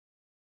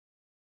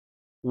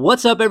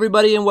What's up,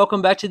 everybody, and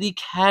welcome back to the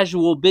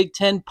Casual Big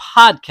Ten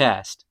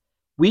Podcast.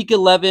 Week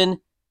 11,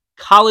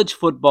 college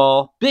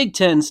football, Big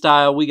Ten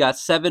style. We got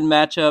 7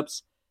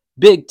 matchups,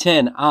 Big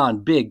Ten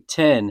on Big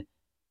Ten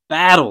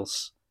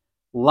battles.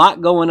 A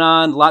lot going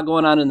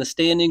on in the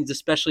standings,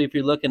 especially if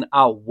you're looking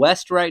out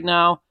west right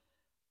now.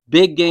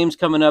 Big games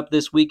coming up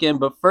this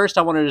weekend. But first,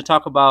 I wanted to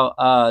talk about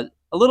a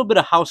little bit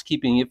of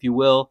housekeeping, if you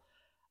will.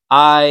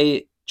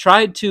 I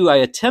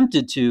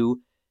attempted to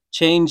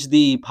change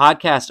the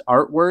podcast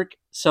artwork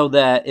so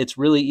that it's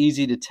really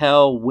easy to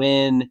tell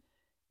when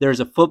there's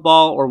a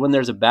football or when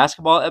there's a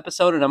basketball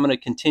episode. And I'm going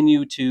to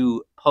continue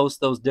to post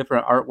those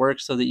different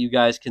artworks so that you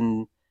guys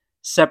can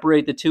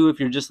separate the two if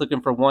you're just looking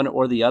for one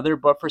or the other.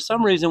 But for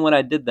some reason, when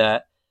I did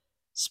that,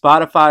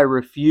 Spotify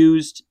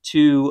refused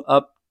to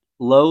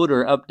upload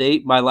or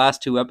update my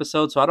last 2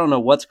 episodes. So I don't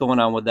know what's going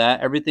on with that.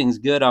 Everything's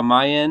good on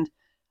my end.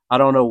 I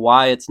don't know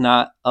why it's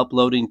not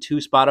uploading to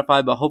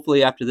Spotify, but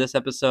hopefully after this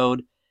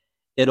episode,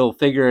 it'll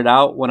figure it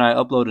out when I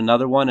upload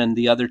another one and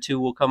the other 2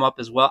 will come up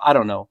as well. I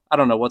don't know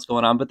what's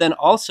going on. But then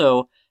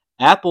also,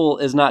 Apple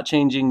is not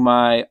changing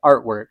my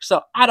artwork.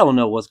 So I don't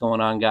know what's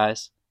going on,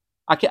 guys.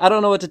 I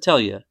don't know what to tell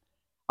you.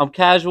 I'm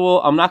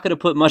casual. I'm not going to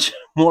put much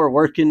more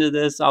work into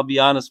this. I'll be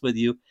honest with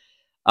you.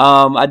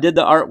 I did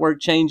the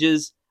artwork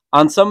changes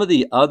on some of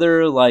the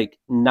other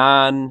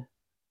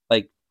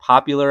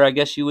popular, I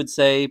guess you would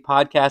say,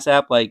 podcast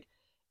app like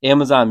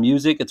Amazon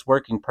Music. It's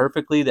working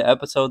perfectly. The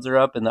episodes are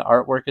up and the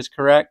artwork is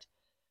correct.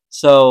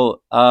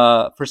 So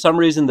for some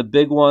reason, the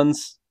big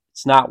ones,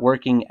 it's not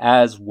working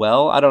as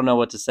well. I don't know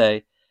what to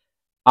say.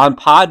 On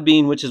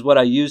Podbean, which is what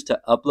I use to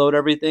upload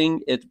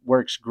everything, it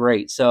works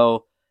great.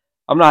 So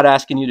I'm not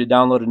asking you to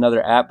download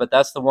another app, but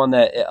that's the one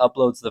that it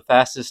uploads the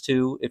fastest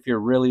to. If you're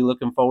really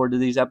looking forward to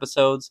these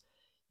episodes,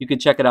 you can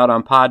check it out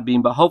on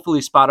Podbean. But hopefully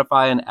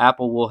Spotify and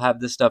Apple will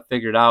have this stuff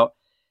figured out.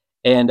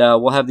 And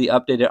we'll have the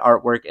updated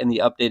artwork and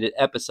the updated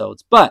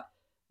episodes. But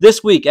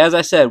this week, as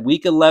I said,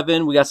 week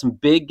 11, we got some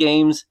big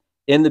games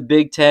in the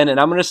Big Ten. And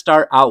I'm going to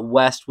start out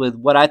west with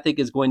what I think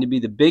is going to be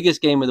the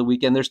biggest game of the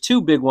weekend. There's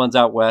 2 big ones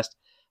out west,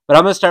 but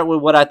I'm going to start with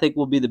what I think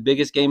will be the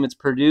biggest game. It's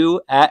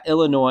Purdue at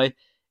Illinois.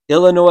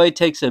 Illinois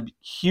takes a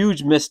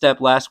huge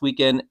misstep last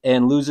weekend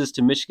and loses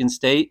to Michigan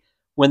State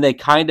when they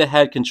kind of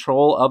had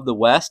control of the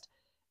West.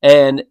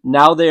 And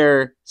now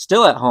they're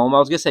still at home. I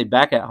was going to say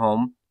back at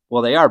home.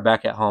 Well, they are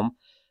back at home.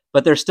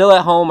 But they're still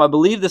at home. I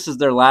believe this is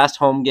their last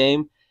home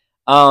game.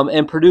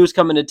 And Purdue's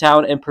coming to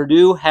town. And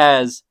Purdue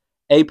has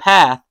a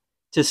path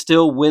to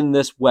still win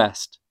this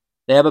West.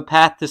 They have a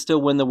path to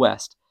still win the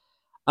West.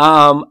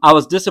 I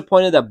was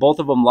disappointed that both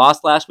of them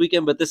lost last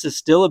weekend, but this is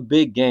still a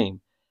big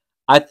game.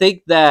 I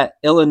think that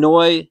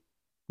Illinois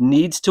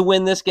needs to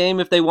win this game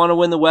if they want to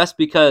win the West,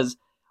 because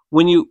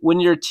when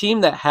you're a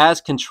team that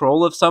has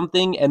control of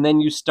something and then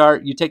you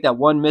take that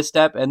one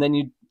misstep and then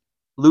you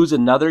lose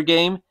another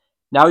game,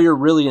 now you're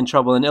really in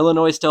trouble. And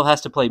Illinois still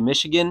has to play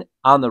Michigan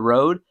on the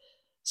road.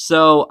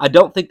 So I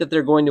don't think that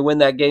they're going to win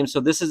that game.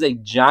 So this is a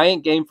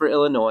giant game for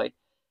Illinois.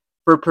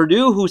 For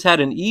Purdue, who's had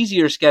an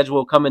easier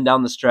schedule coming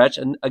down the stretch,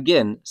 and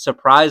again,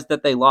 surprised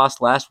that they lost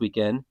last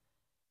weekend.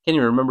 Can't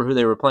even remember who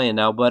they were playing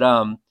now, but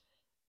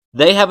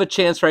they have a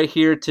chance right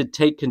here to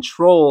take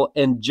control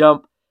and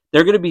jump.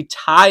 They're going to be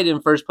tied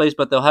in first place,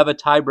 but they'll have a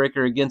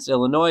tiebreaker against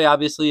Illinois,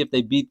 obviously, if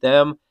they beat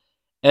them.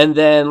 And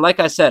then, like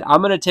I said,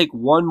 I'm going to take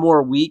one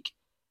more week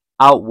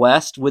out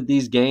west with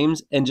these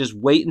games and just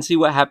wait and see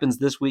what happens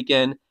this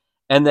weekend.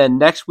 And then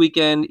next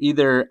weekend,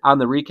 either on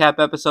the recap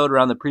episode or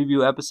on the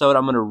preview episode,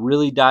 I'm going to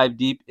really dive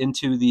deep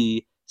into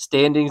the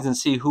standings and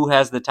see who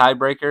has the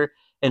tiebreaker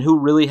and who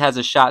really has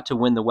a shot to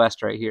win the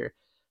West right here.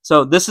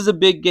 So this is a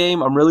big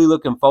game. I'm really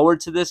looking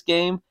forward to this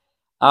game.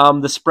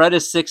 The spread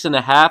is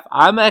 6.5.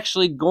 I'm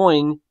actually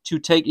going to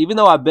take, even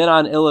though I've been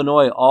on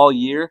Illinois all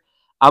year,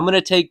 I'm going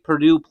to take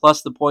Purdue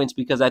plus the points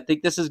because I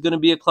think this is going to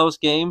be a close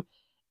game.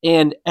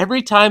 And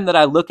every time that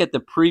I look at the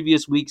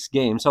previous week's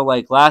game, so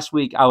like last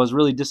week, I was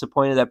really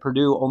disappointed that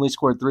Purdue only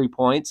scored 3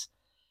 points.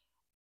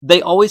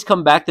 They always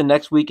come back the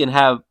next week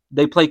and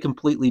they play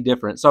completely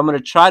different. So I'm going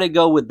to try to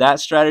go with that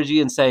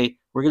strategy and say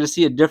we're going to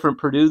see a different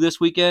Purdue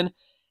this weekend.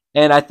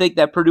 And I think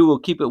that Purdue will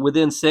keep it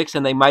within 6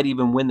 and they might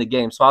even win the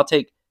game. So I'll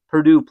take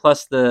Purdue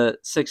plus the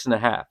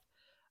 6.5.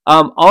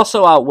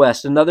 Also out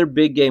west, another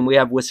big game. We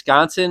have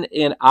Wisconsin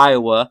and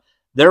Iowa.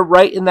 They're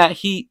right in that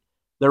heat.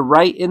 They're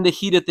right in the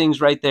heat of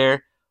things right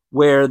there,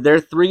 where they're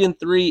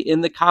 3-3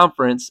 in the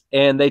conference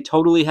and they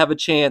totally have a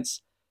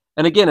chance.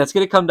 And again, it's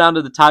going to come down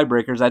to the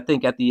tiebreakers, I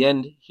think, at the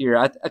end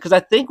here. Because I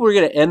think we're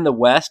going to end the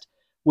West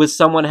with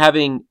someone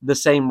having the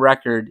same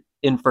record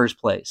in first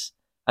place.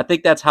 I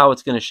think that's how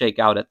it's going to shake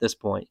out at this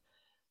point.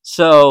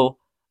 So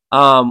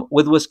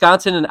with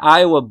Wisconsin and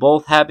Iowa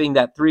both having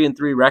that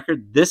 3-3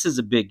 record, this is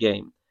a big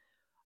game.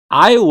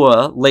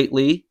 Iowa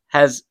lately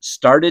has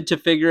started to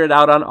figure it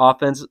out on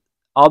offense,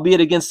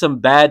 albeit against some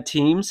bad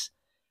teams,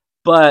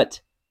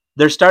 but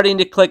they're starting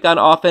to click on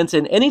offense,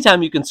 and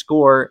anytime you can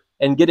score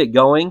and get it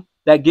going,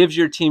 that gives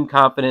your team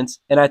confidence,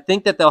 and I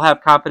think that they'll have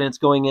confidence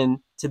going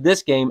into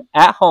this game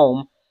at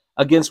home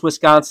against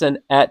Wisconsin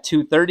at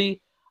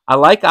 2:30. I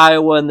like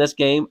Iowa in this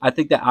game. I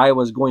think that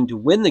Iowa is going to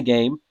win the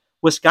game.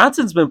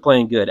 Wisconsin's been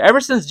playing good.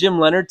 Ever since Jim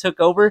Leonhard took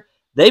over,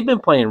 they've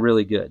been playing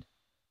really good.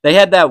 They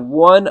had that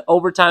one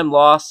overtime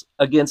loss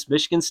against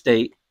Michigan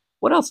State.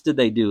 What else did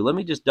they do? Let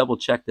me just double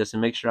check this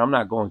and make sure I'm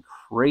not going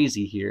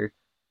crazy here.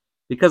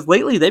 Because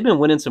lately they've been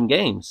winning some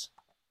games.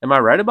 Am I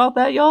right about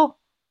that, y'all?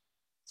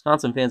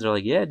 Wisconsin fans are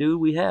like, yeah, dude,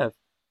 we have.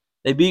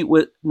 They beat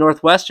with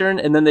Northwestern,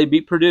 and then they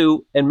beat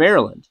Purdue and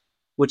Maryland,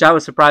 which I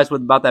was surprised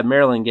with about that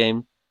Maryland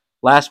game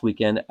last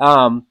weekend.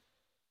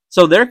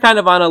 So they're kind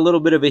of on a little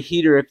bit of a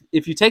heater.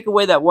 If you take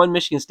away that one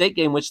Michigan State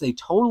game, which they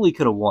totally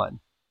could have won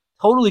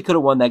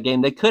that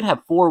game. They could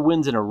have 4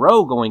 wins in a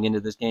row going into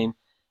this game.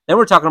 Then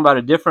we're talking about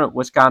a different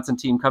Wisconsin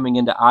team coming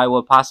into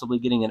Iowa, possibly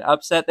getting an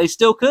upset. They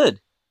still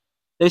could.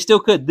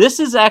 This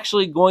is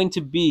actually going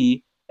to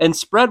be, and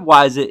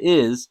spread-wise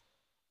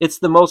it's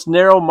the most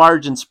narrow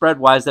margin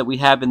spread-wise that we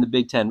have in the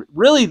Big Ten.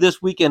 Really,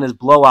 this weekend is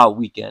blowout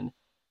weekend.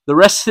 The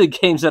rest of the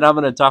games that I'm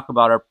going to talk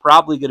about are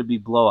probably going to be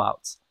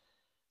blowouts.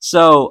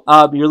 So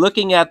you're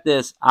looking at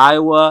this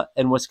Iowa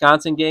and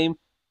Wisconsin game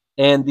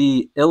and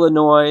the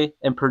Illinois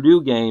and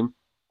Purdue game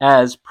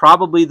as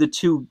probably the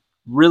 2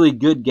 really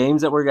good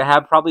games that we're going to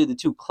have, probably the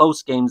 2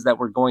 close games that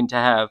we're going to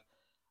have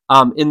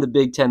in the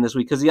Big Ten this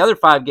week, because the other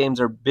 5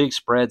 games are big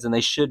spreads and they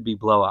should be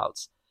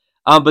blowouts.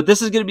 But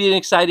this is going to be an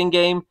exciting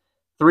game.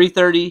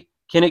 3:30,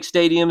 Kinnick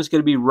Stadium is going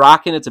to be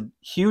rocking. It's a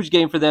huge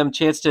game for them,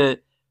 chance to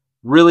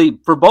really,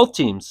 for both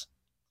teams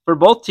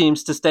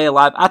to stay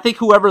alive. I think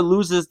whoever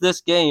loses this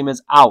game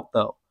is out,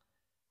 though.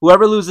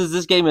 Whoever loses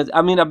this game is,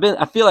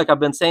 I feel like I've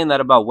been saying that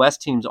about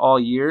West teams all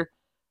year,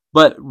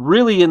 but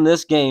really in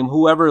this game,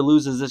 whoever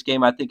loses this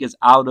game, I think is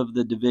out of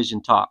the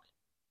division talk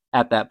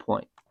at that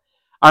point.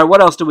 All right,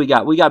 what else do we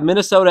got? We got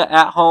Minnesota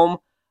at home,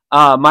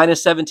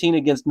 minus 17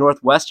 against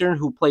Northwestern,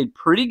 who played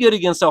pretty good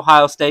against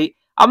Ohio State.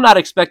 I'm not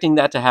expecting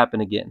that to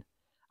happen again.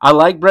 I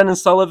like Brendan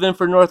Sullivan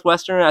for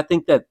Northwestern. I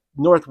think that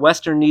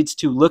Northwestern needs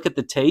to look at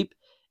the tape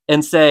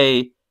and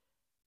say,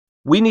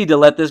 we need to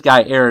let this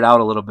guy air it out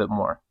a little bit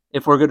more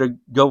if we're going to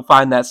go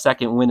find that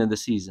second win of the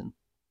season.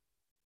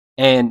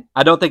 And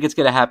I don't think it's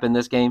going to happen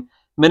this game.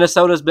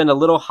 Minnesota's been a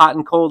little hot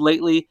and cold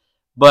lately,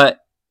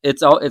 but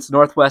it's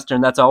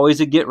Northwestern. That's always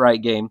a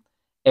get-right game.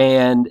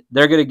 And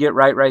they're going to get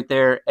right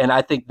there. And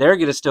I think they're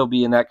going to still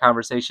be in that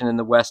conversation in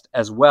the West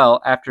as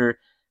well after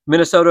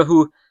Minnesota,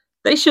 who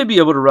they should be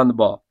able to run the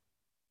ball.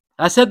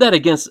 I said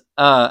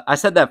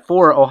that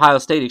for Ohio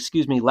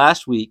State,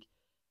 last week.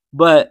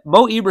 But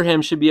Mo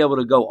Ibrahim should be able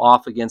to go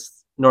off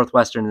against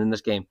Northwestern in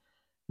this game.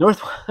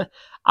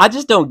 I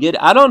just don't get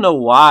it. I don't know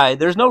why.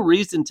 There's no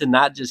reason to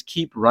not just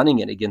keep running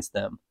it against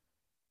them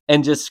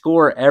and just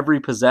score every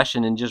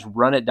possession and just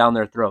run it down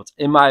their throats,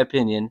 in my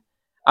opinion.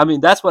 I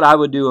mean, that's what I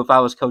would do if I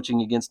was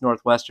coaching against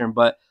Northwestern,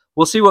 but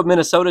we'll see what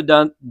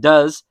Minnesota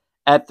does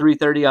at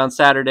 3:30 on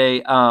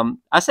Saturday.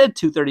 I said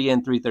 2:30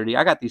 and 3:30.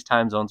 I got these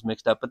time zones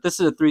mixed up, but this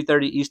is a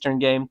 3:30 Eastern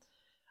game.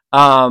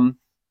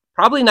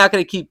 Probably not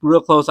going to keep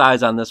real close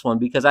eyes on this one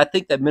because I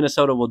think that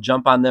Minnesota will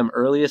jump on them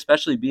early,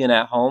 especially being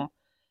at home.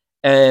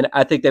 And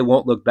I think they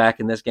won't look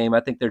back in this game. I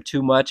think they're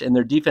too much, and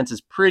their defense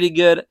is pretty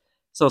good.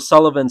 So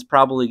Sullivan's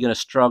probably going to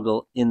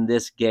struggle in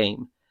this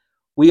game.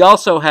 We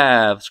also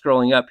have,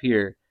 scrolling up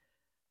here,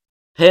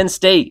 Penn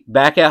State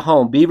back at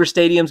home. Beaver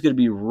Stadium's going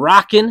to be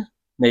rocking,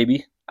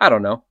 maybe. I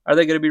don't know. Are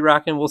they going to be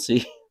rocking? We'll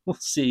see. We'll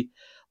see.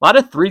 A lot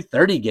of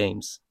 3:30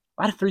 games.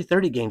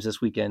 This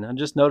weekend. I'm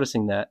just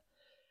noticing that.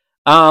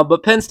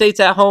 But Penn State's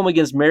at home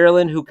against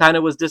Maryland, who kind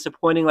of was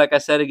disappointing, like I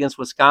said, against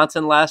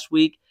Wisconsin last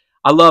week.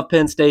 I love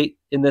Penn State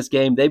in this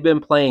game. They've been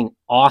playing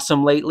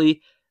awesome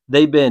lately.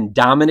 They've been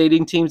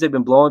dominating teams. They've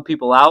been blowing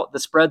people out. The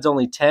spread's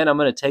only 10. I'm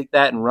going to take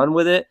that and run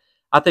with it.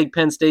 I think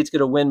Penn State's going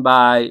to win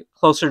by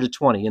closer to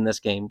 20 in this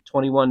game,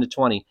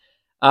 21-20.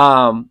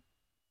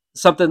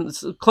 Something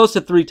close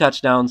to 3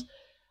 touchdowns.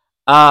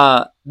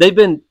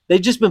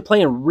 They've just been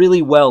playing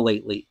really well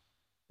lately.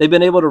 They've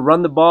been able to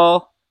run the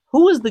ball.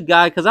 Who was the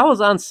guy? Because I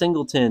was on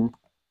Singleton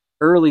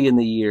early in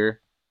the year.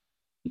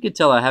 You could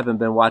tell I haven't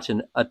been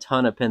watching a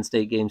ton of Penn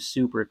State games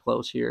super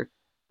close here.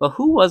 But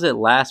who was it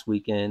last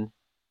weekend?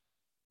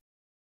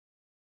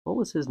 What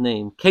was his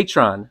name?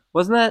 Katron.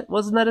 Wasn't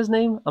that his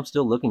name? I'm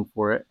still looking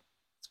for it.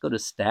 Let's go to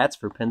stats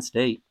for Penn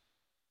State.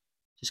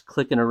 Just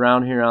clicking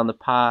around here on the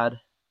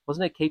pod.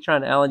 Wasn't it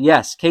Katron Allen?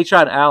 Yes,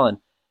 Katron Allen.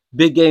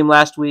 Big game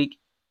last week.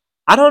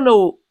 I don't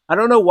know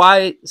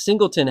why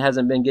Singleton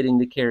hasn't been getting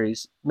the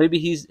carries. Maybe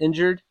he's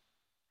injured.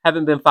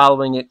 Haven't been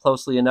following it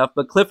closely enough.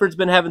 But Clifford's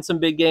been having some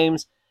big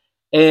games.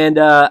 And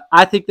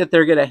I think that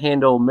they're going to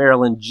handle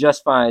Maryland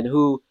just fine,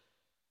 who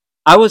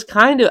I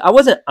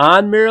wasn't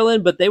on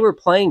Maryland, but they were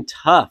playing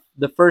tough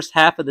the first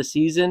half of the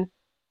season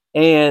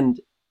and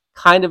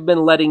kind of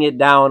been letting it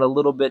down a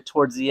little bit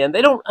towards the end.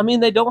 They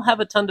don't have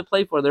a ton to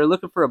play for. They're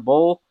looking for a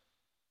bowl.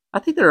 I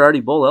think they're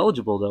already bowl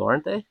eligible though,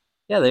 aren't they?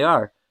 Yeah, they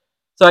are.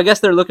 So I guess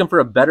they're looking for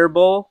a better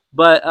bowl,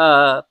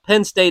 but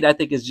Penn State I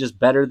think is just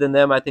better than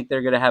them. I think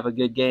they're going to have a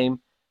good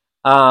game.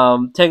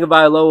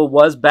 Tagovailoa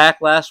was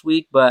back last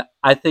week, but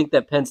I think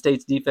that Penn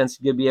State's defense is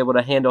going to be able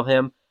to handle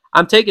him.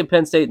 I'm taking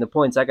Penn State in the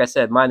points. Like I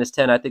said,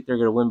 -10. I think they're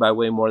going to win by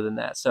way more than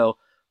that. So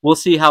we'll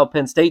see how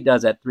Penn State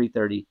does at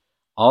 3:30.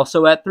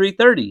 Also at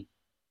 3:30,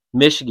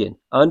 Michigan,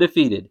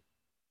 undefeated,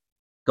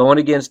 going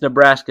against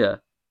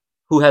Nebraska,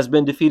 who has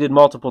been defeated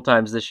multiple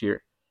times this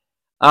year.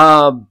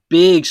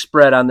 Big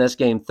spread on this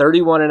game,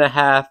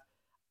 31.5.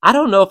 I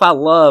don't know if I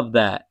love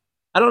that.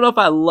 I don't know if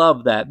I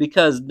love that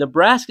because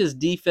Nebraska's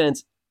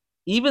defense,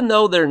 even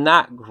though they're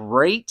not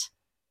great,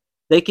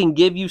 they can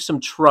give you some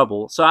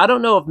trouble. So I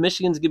don't know if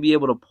Michigan's going to be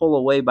able to pull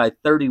away by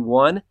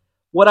 31.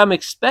 What I'm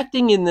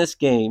expecting in this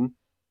game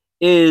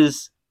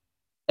is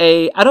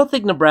I don't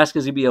think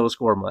Nebraska's going to be able to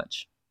score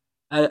much.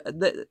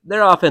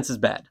 Their offense is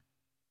bad,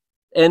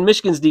 and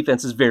Michigan's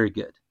defense is very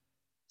good.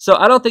 So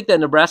I don't think that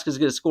Nebraska is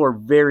going to score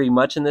very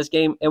much in this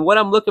game. And what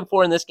I'm looking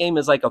for in this game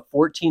is like a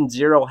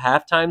 14-0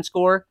 halftime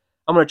score.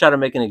 I'm going to try to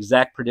make an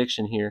exact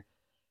prediction here.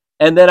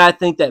 And then I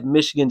think that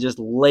Michigan just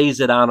lays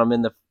it on them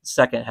in the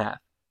second half,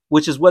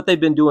 which is what they've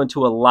been doing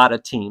to a lot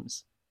of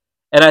teams.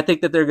 And I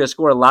think that they're going to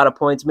score a lot of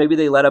points. Maybe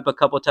they let up a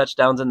couple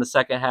touchdowns in the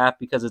second half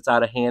because it's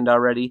out of hand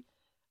already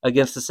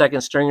against the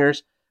second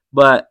stringers.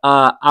 But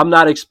I'm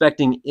not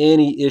expecting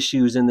any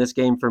issues in this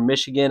game for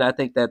Michigan. I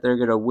think that they're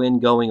going to win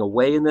going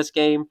away in this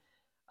game.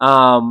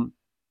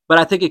 But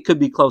I think it could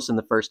be close in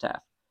the first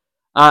half.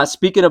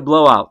 Speaking of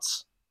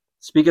blowouts,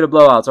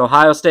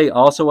 Ohio State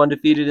also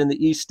undefeated in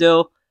the East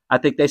still. I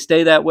think they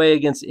stay that way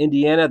against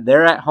Indiana.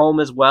 They're at home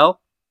as well.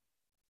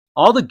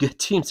 All the good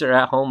teams are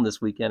at home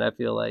this weekend, I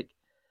feel like.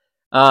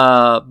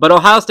 But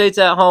Ohio State's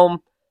at home.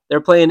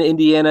 They're playing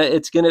Indiana.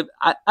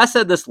 I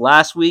said this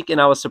last week,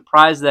 and I was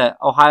surprised that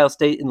Ohio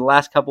State in the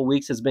last couple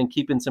weeks has been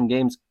keeping some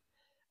games.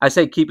 I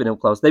say keeping them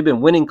close. They've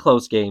been winning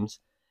close games.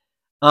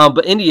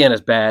 But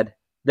Indiana's bad.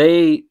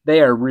 They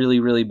are really,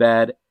 really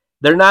bad.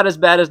 They're not as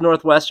bad as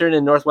Northwestern,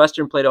 and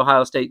Northwestern played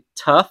Ohio State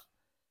tough.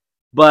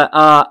 But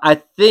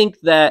I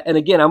think that, and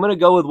again, I'm going to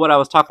go with what I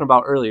was talking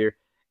about earlier.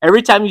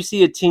 Every time you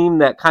see a team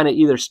that kind of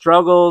either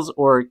struggles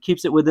or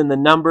keeps it within the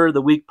number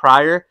the week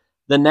prior,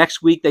 the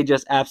next week they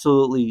just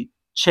absolutely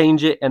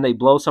change it and they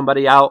blow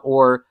somebody out.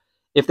 Or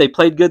if they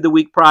played good the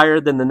week prior,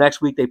 then the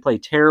next week they play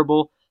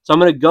terrible. So I'm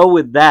going to go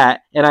with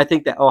that, and I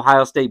think that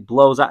Ohio State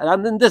blows out.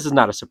 And this is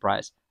not a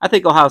surprise. I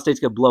think Ohio State's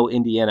going to blow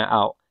Indiana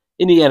out.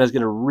 Indiana's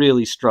going to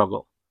really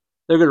struggle.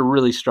 They're going to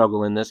really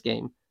struggle in this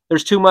game.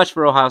 There's too much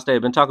for Ohio State.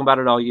 I've been talking about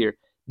it all year.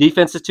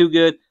 Defense is too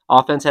good.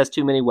 Offense has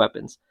too many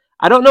weapons.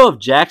 I don't know if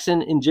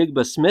Jackson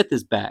Njigba Smith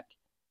is back.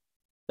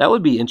 That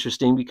would be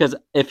interesting because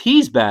if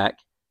he's back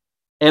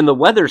and the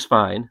weather's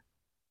fine,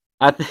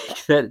 I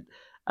think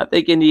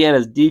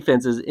Indiana's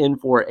defense is in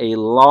for a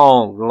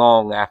long,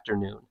 long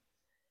afternoon.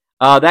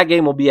 That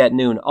game will be at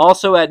noon.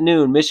 Also at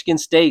noon, Michigan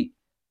State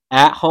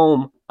at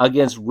home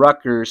against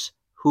Rutgers,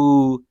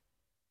 who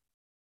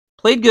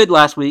played good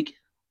last week,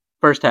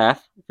 first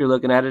half, if you're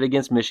looking at it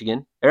against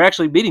Michigan. They're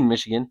actually beating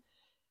Michigan.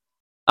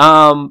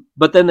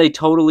 But then they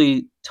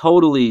totally,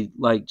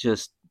 like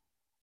just,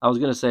 I was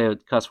going to say a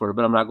cuss word,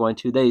 but I'm not going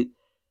to.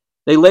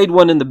 They laid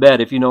one in the bed,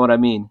 if you know what I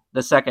mean,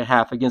 the second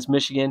half against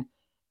Michigan.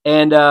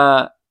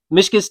 And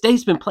Michigan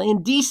State's been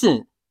playing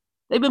decent.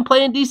 They've been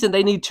playing decent.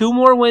 They need 2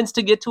 more wins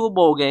to get to a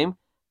bowl game.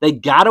 They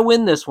got to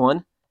win this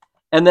one.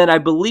 And then I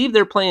believe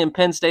they're playing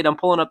Penn State. I'm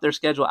pulling up their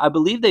schedule. I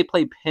believe they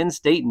play Penn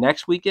State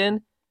next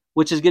weekend,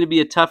 which is going to be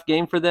a tough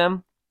game for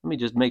them. Let me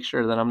just make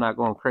sure that I'm not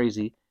going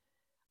crazy.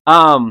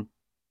 No,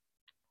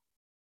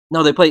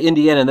 they play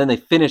Indiana, and then they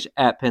finish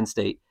at Penn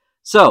State.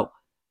 So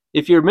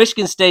if you're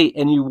Michigan State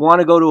and you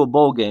want to go to a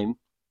bowl game,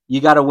 you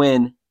got to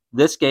win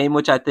this game,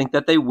 which I think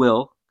that they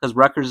will because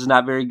Rutgers is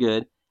not very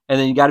good. And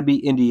then you got to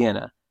beat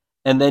Indiana.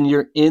 And then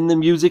you're in the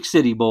Music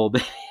City Bowl,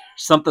 or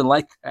something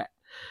like that.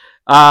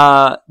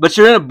 But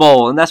you're in a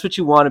bowl, and that's what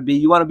you want to be.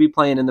 You want to be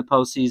playing in the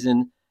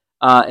postseason,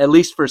 at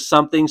least for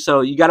something.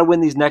 So you got to win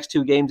these next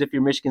 2 games if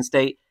you're Michigan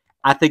State.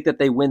 I think that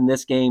they win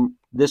this game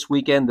this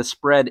weekend. The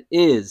spread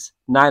is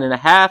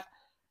 9.5,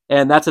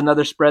 and that's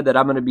another spread that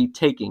I'm going to be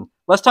taking.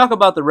 Let's talk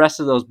about the rest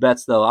of those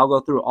bets, though. I'll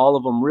go through all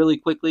of them really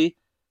quickly. A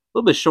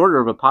little bit shorter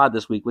of a pod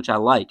this week, which I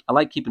like. I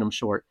like keeping them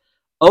short.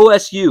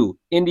 OSU,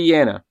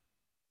 Indiana.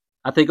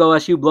 I think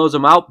OSU blows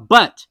them out,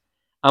 but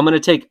I'm going to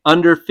take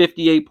under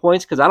 58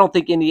 points because I don't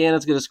think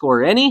Indiana's going to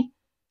score any.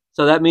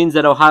 So that means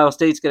that Ohio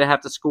State's going to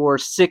have to score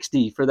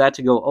 60 for that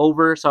to go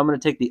over. So I'm going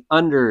to take the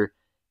under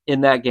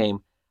in that game.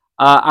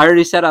 I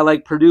already said I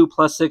like Purdue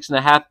plus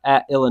 6.5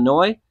 at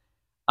Illinois.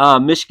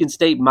 Michigan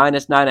State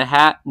minus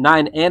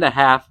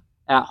 9.5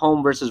 at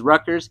home versus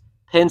Rutgers.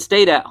 Penn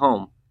State at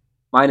home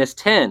minus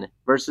 10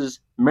 versus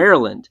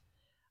Maryland.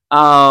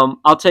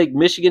 I'll take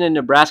Michigan and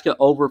Nebraska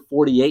over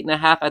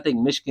 48.5. I think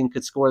Michigan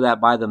could score that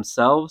by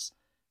themselves.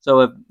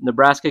 So if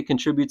Nebraska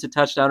contributes a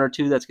touchdown or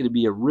 2, that's going to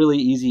be a really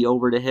easy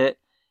over to hit.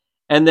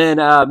 And then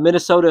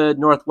Minnesota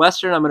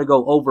Northwestern, I'm going to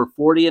go over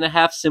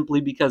 40.5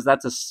 simply because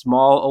that's a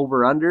small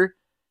over-under.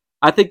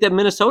 I think that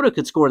Minnesota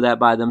could score that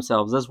by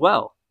themselves as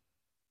well.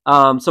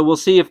 So we'll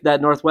see if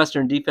that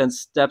Northwestern defense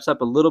steps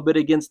up a little bit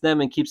against them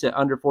and keeps it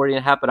under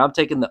 40.5, but I'm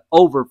taking the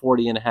over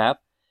 40.5.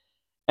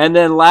 And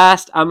then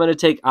last, I'm going to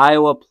take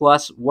Iowa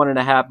plus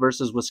 1.5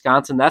 versus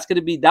Wisconsin.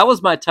 That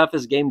was my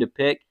toughest game to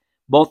pick.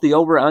 Both the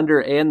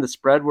over-under and the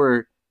spread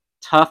were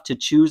tough to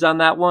choose on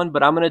that one,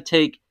 but I'm going to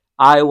take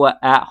Iowa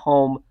at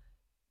home.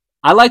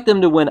 I like them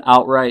to win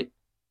outright.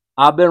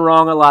 I've been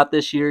wrong a lot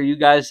this year. You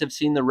guys have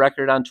seen the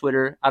record on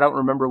Twitter. I don't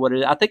remember what it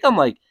is. I think I'm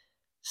like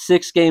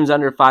 6 games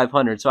under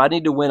 500, so I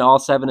need to win all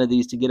 7 of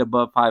these to get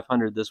above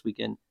 500 this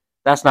weekend.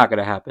 That's not going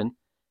to happen,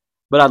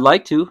 but I'd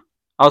like to.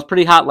 I was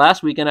pretty hot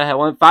last weekend. I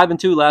went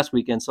 5-2 last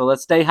weekend, so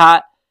let's stay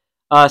hot.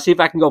 See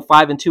if I can go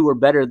 5-2 or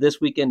better this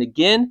weekend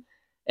again.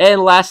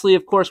 And lastly,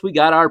 of course, we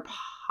got our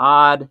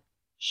pod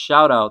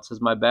shout-outs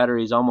as my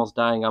battery's almost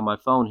dying on my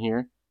phone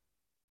here.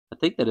 I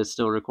think that it's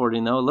still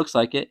recording, though. It looks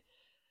like it.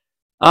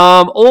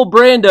 Old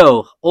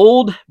Brando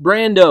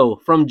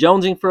from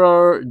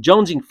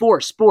Jonesing for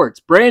Sports.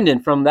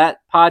 Brandon from that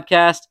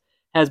podcast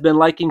has been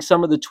liking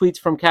some of the tweets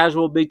from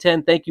Casual Big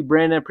Ten. Thank you,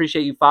 Brandon.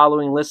 Appreciate you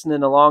following,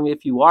 listening along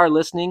if you are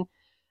listening.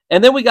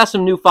 And then we got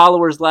some new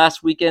followers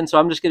last weekend, so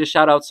I'm just going to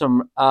shout out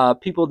some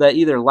people that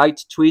either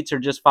liked tweets or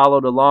just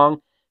followed along.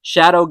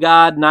 Shadow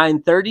God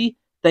 930,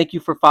 thank you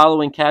for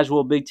following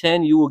Casual Big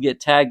Ten. You will get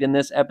tagged in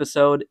this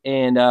episode,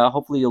 and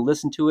hopefully you'll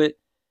listen to it.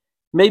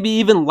 Maybe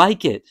even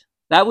like it.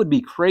 That would be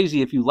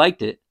crazy if you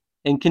liked it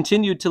and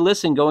continued to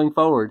listen going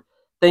forward.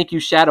 Thank you,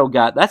 Shadow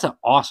God. That's an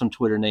awesome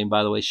Twitter name,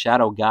 by the way,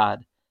 Shadow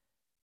God.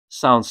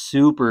 Sounds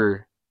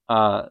super,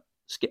 I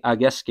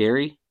guess,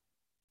 scary.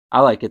 I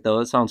like it,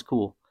 though. It sounds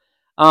cool.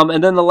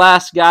 And then the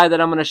last guy that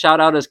I'm going to shout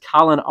out is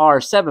Colin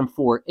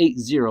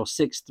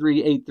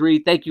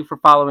R74806383. Thank you for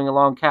following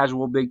along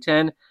Casual Big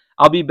Ten.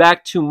 I'll be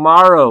back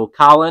tomorrow,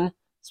 Colin.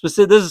 This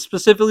is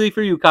specifically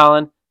for you,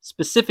 Colin.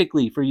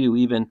 Specifically for you,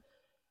 even.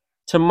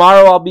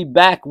 Tomorrow I'll be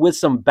back with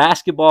some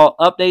basketball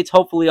updates.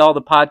 Hopefully all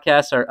the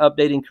podcasts are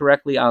updating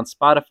correctly on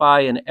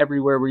Spotify and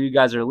everywhere where you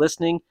guys are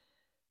listening.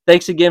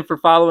 Thanks again for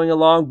following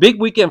along.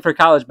 Big weekend for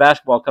college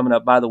basketball coming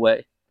up, by the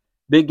way.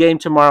 Big game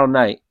tomorrow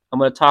night. I'm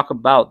going to talk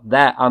about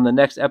that on the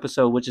next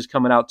episode, which is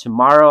coming out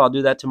tomorrow. I'll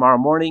do that tomorrow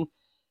morning.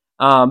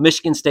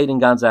 Michigan State and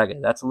Gonzaga.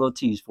 That's a little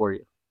tease for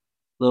you.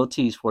 We'll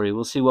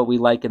see what we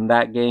like in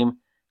that game.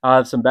 I'll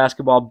have some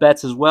basketball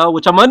bets as well,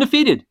 which I'm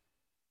undefeated.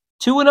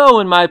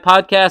 2-0 in my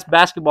podcast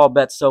basketball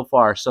bets so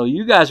far. So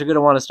you guys are going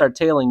to want to start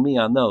tailing me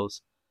on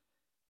those.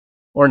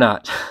 Or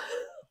not.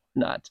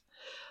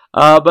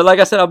 But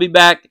like I said, I'll be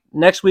back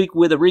next week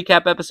with a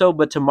recap episode,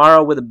 but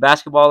tomorrow with a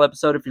basketball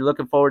episode. If you're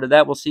looking forward to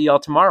that, we'll see y'all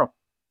tomorrow.